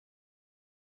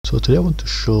So today I want to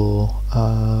show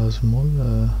a small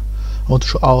I want to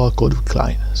show how I code with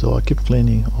Cline. So I keep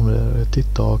cleaning on the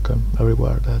TikTok and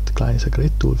everywhere that Cline is a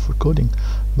great tool for coding,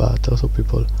 but also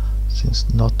people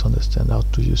seems not to understand how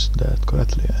to use that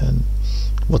correctly. And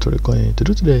what we're going to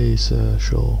do today is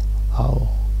show how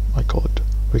I code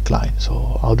with Cline.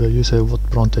 So how do I use it, what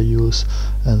prompt I use,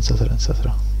 and etc,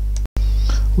 etc.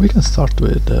 We can start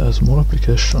with a small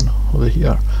application over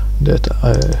here that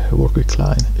I work with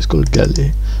Cline. It's called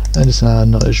Galley, and it's a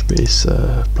knowledge base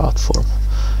platform.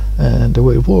 And the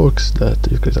way it works is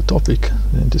that you create a topic,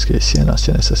 in this case Siena is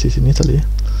a city in Italy,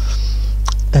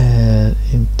 and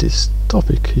in this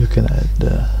topic you can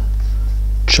add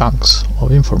chunks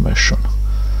of information,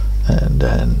 and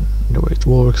then the way it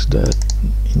works that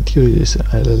in theory there is an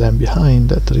LLM behind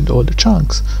that read all the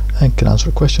chunks and can answer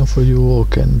a question for you, or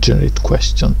can generate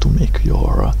question to make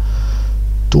your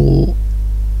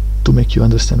to make you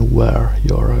understand where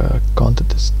your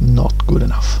content is not good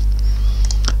enough.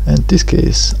 And in this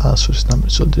case answers number,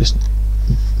 so this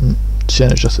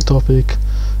Siena is just a topic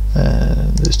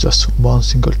and there's just one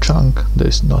single chunk, there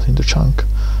is nothing in the chunk,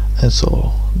 and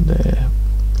so the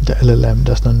LLM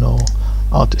does not know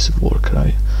how this will work,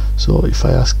 right? So if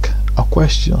I ask a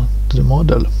question to the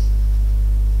model,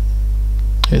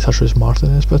 it's actually smarter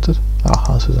than expected.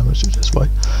 Answers number 2, that's why.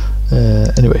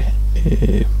 Anyway,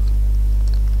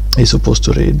 it's supposed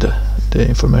to read the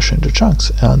information in the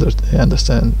chunks and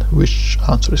understand which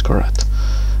answer is correct.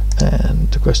 And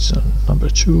the question number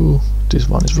 2, this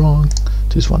one is wrong,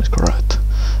 this one is correct.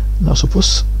 Now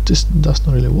suppose this does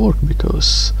not really work,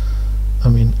 because I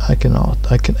mean I can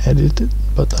edit it,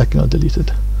 but I cannot delete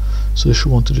it. So you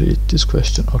should want to delete this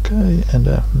question, okay, and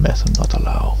the method not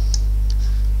allow.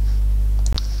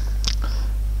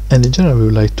 And in general we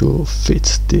would like to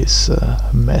fix this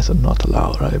method not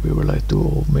allow, right? We would like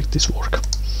to make this work.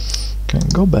 Can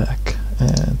go back,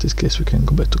 and in this case we can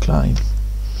go back to Cline,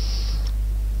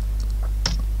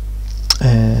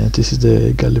 and this is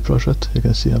the Galley project. You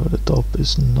can see over the top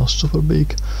is not super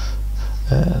big,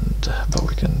 and but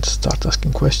we can start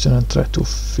asking questions and try to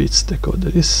fix the code.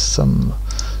 There is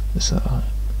there's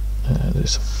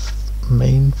a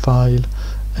main file,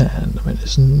 and I mean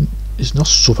it's not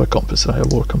super complex, right? I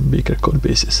work on bigger code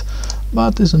bases,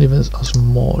 but it's not even a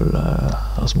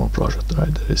small project,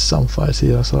 right? There is some files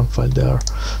here, some file there.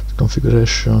 The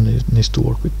configuration, it needs to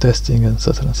work with testing,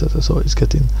 etc, etc. So it's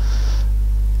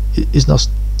not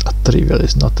a trivial,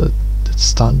 it's not a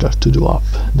standard to-do app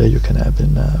that you can have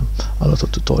in a lot of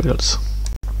tutorials.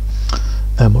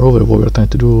 And moreover, what we're trying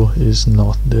to do is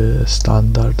not the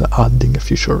standard adding a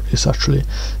feature. It's actually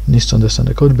needs to understand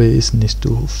the code base, needs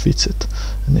to fix it,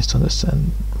 and needs to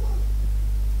understand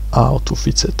how to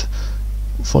fix it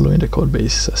following the code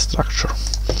base structure.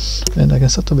 And I can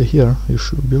start over here. You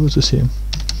should be able to see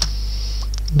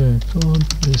the code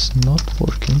is not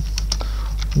working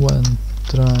when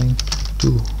trying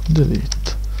to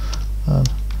delete an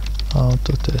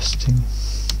auto testing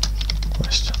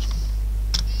question.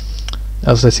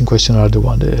 Auto testing question are the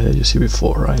one that you see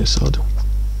before, right? So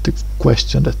the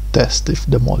question that tests if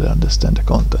the model understands the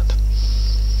content.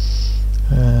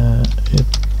 It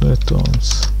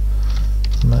returns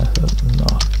method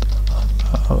not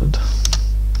allowed.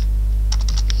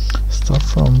 Start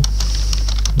from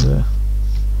the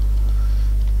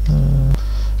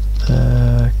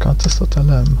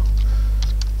context.lm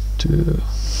to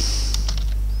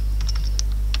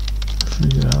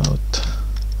figure out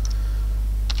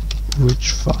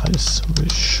which files we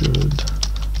should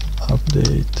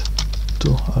update to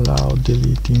allow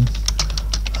deleting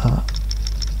a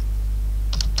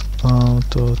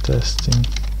auto testing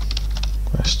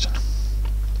question.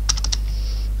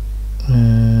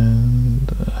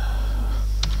 And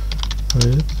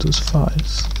read those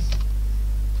files,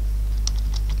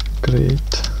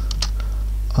 create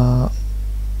a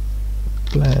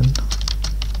plan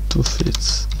to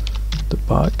fix the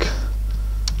bug,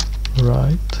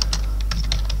 write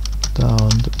down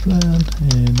the plan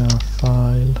in a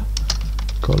file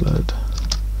called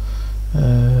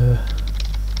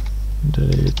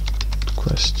delete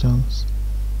questions.llm.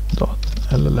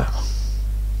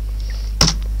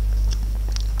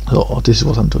 So this is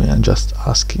what I'm doing. I'm just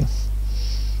asking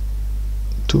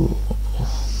to,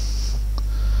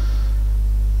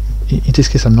 in this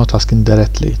case I'm not asking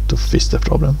directly to fix the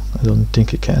problem. I don't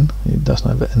think it can. It does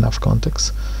not have enough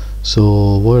context.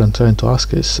 So what I'm trying to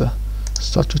ask is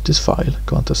start with this file,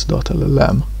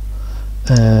 context.llm.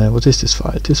 What is this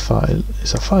file? This file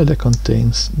is a file that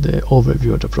contains the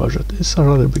overview of the project. It's a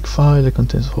rather big file. It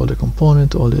contains all the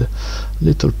components, all the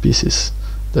little pieces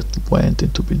that went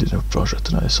into building a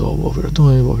project, right? So what we're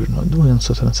doing, what we're not doing,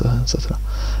 etc, etc, etc.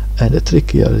 And the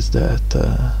trick here is that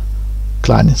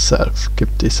Cline itself keep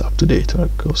this up to date,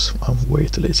 because I'm way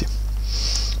too lazy.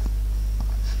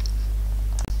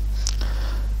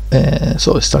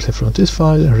 So starting from this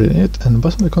file and reading it, and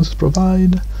based on the context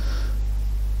provide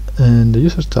and the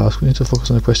user task, we need to focus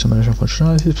on the question management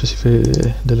functionality, specifically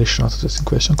the deletion auto testing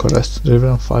question. Correct. The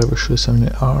relevant file we should examine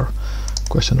are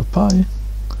question of pi,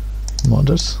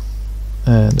 models,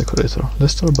 and decorator.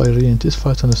 Let's start by reading this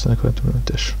file to understand the correct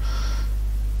implementation.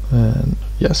 And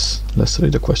yes, let's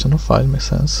read the question of file, makes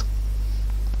sense.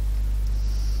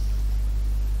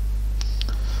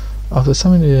 After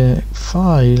examining the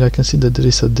file, I can see that there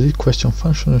is a delete question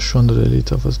function shown the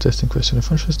delete of a testing question. The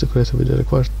function is decorated with the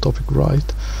required topic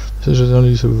right. This is the only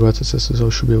user will write a test, so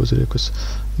should be able to request.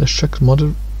 Let's check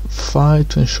model file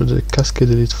to ensure that the cascade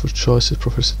delete for choice is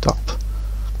properly set up.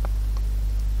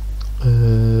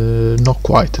 Not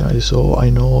quite, right? So I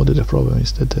know that the problem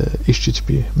is that the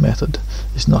HTTP method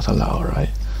is not allowed, right?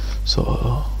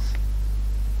 So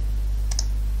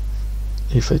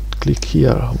if I click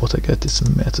here, what I get is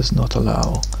method is not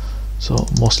allowed. So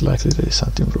most likely there is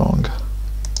something wrong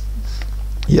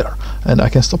here, and I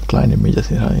can stop Cline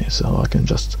immediately, right? So I can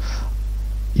just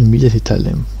immediately tell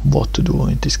him what to do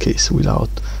in this case without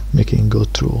making him go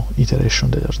through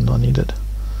iteration that are not needed.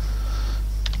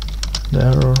 The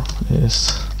error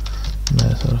is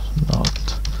method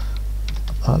not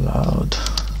allowed.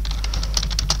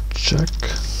 Check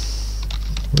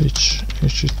which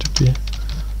HTTP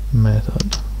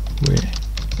method we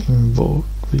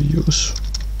use.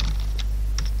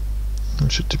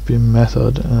 HTTP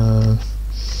method,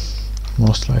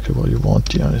 most likely what you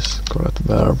want here is correct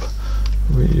verb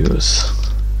we use.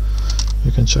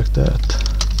 You can check that.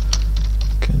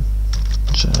 You can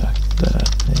check that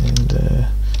in the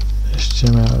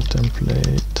HTML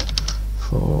template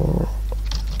for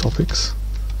topics,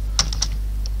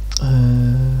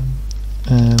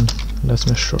 and let's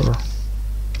make sure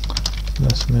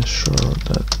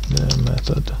that the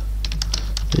method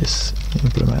is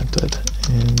implemented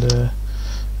in the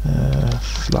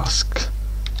Flask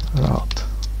route.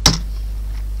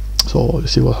 So you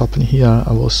see what happened here.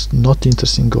 I was not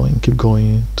interested in keep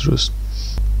going through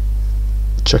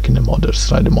checking the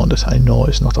models, right? The models I know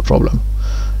is not a problem.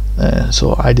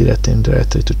 So I directed him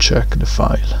directly to check the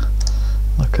file.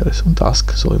 Okay, resume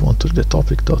task. So we want to read the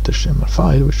topic.html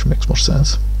file, which makes more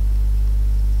sense.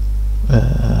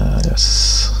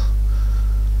 Yes.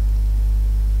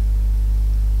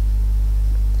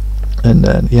 And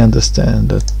then he understands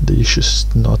that the issues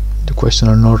the question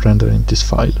are not rendered in this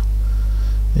file.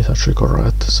 It's actually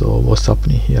correct. So what's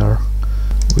happening here?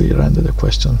 We render the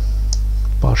question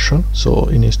partial, so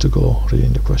he needs to go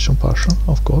reading the question partial,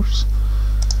 of course.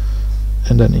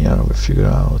 And then here we figure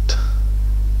out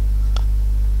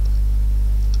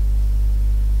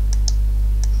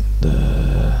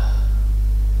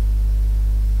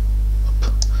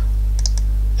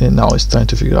and now it's trying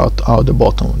to figure out how the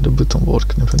button works.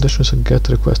 The implementation is a get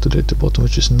request to delete the button,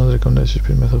 which is not recommended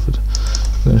HTTP method for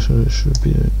the should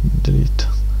be delete.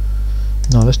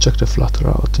 Now let's check the flat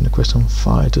route in the question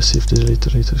file to see if the delete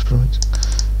is permitted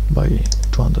by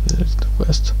 200 delete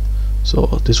request. So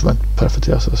this went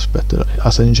perfectly as expected.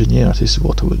 As an engineer, this is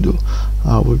what I will do.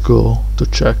 I will go to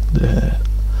check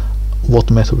what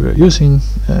method we are using,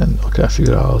 and okay, I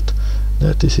figure out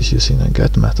that this is using a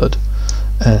get method,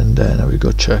 and then I will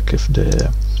go check if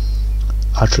the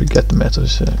actually get method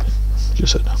is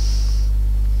used.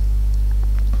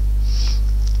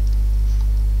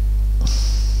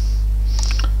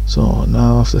 So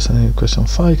now after sending the question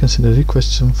file, you can see the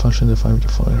request function defined with the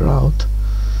following route.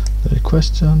 The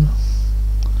question,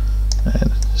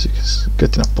 and it's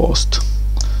getting a post.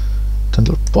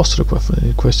 Handle post request for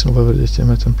the question of whether the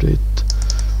HTML template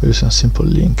we're using a simple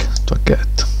link to a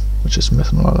get, which is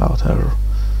method not allowed error.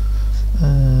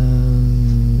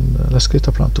 And let's create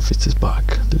a plan to fix this bug,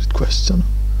 delete question.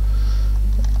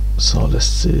 So let's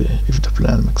see if the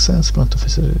plan makes sense. Plan to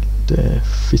fix the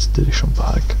fix deletion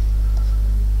bug.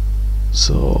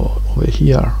 So over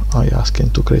here I ask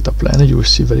him to create a plan, and you will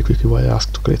see very quickly why I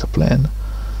asked to create a plan.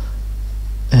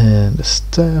 And the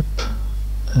step,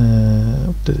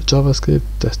 update the JavaScript,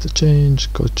 test the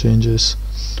change, code changes,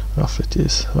 roughly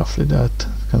this, roughly that,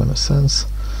 kind of makes sense.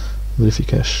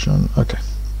 Verification, okay.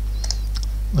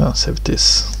 I'll save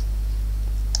this.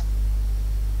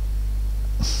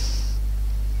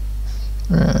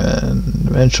 And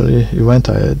eventually he went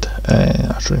ahead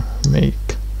and actually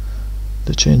make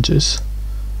the changes.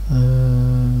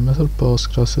 Method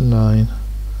post cross the line,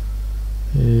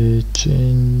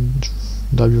 change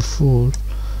w full,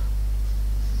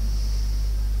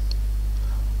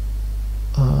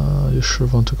 you sure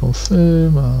want to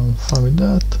confirm? I'm fine with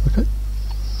that. Okay.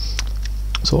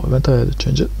 So I went ahead and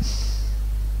change it.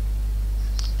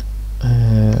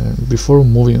 And before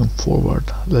moving forward,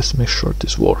 let's make sure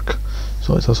this works.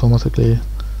 So it's automatically,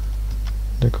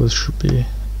 the code should be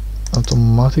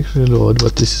automatically reload,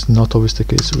 but this is not always the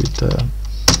case with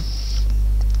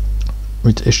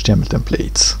HTML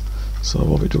templates. So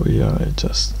what we do here is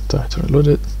just try to reload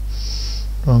it.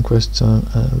 Wrong question,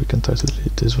 and we can try to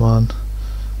delete this one.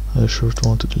 Are you sure to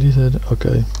want to delete it?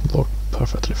 Okay, worked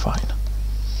perfectly fine.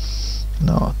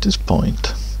 Now at this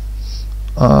point,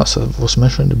 as I was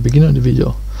mentioned at the beginning of the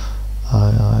video,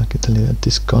 I can tell you that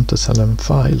this contents element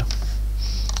file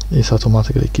is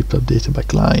automatically kept updated by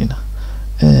Cline.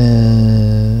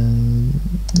 And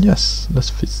yes, let's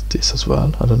fix this as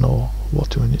well. I don't know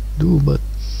what you need to do, but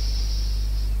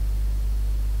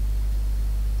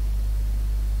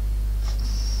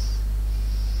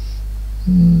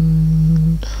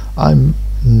I'm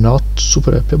not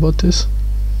super happy about this.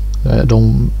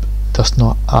 Does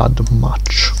not add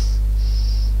much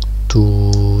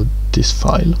to this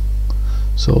file.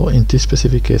 So in this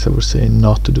specific case, I would say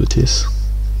not to do this.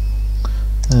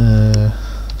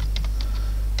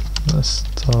 Let's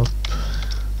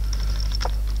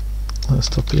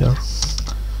stop here.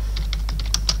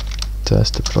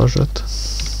 Test the project,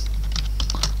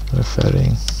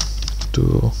 referring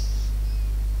to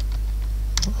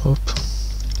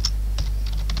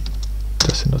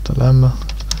testing.lm,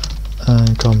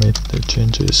 and commit the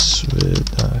changes with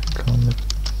commit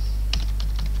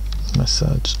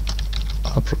message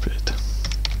appropriate.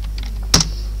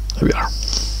 Here we are.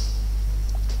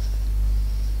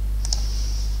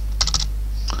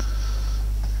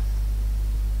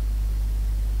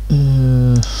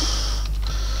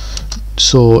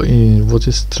 So what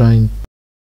is trying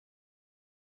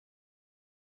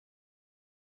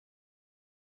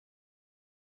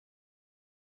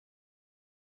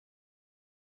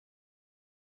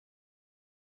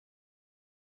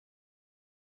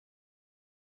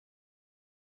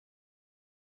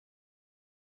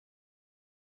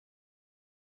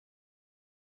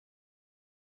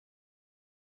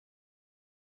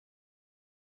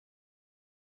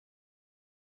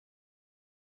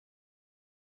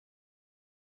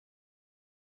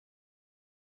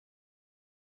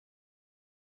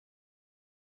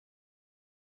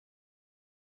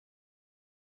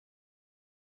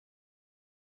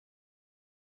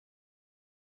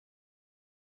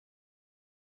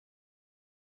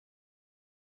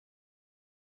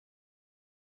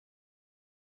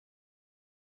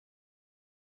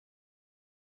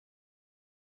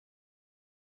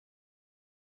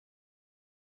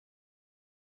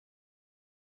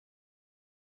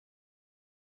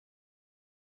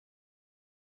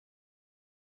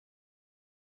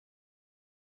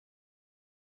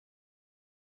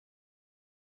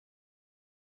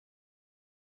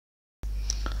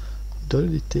the other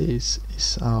details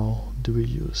is how do we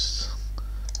use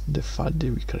the file that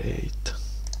we create,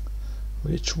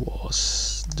 which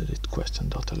was delete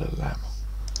question.llm.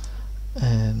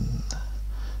 And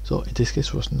so in this case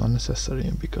it was not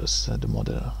necessary because the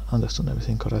model understood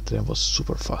everything correctly and was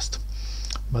super fast.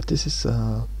 But this is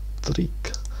a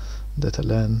trick that I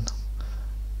learned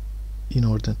in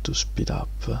order to speed up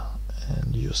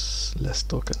and use less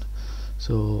token.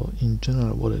 So in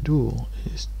general what I do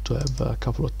is to have a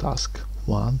couple of tasks.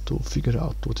 One, to figure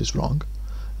out what is wrong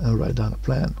and write down a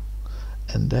plan,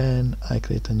 and then I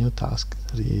create a new task,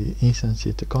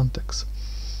 re-instantiate the context,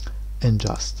 and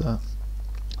just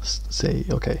say,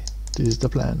 okay, this is the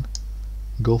plan,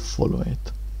 go follow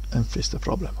it and fix the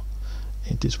problem.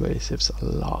 In this way it saves a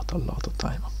lot of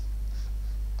time.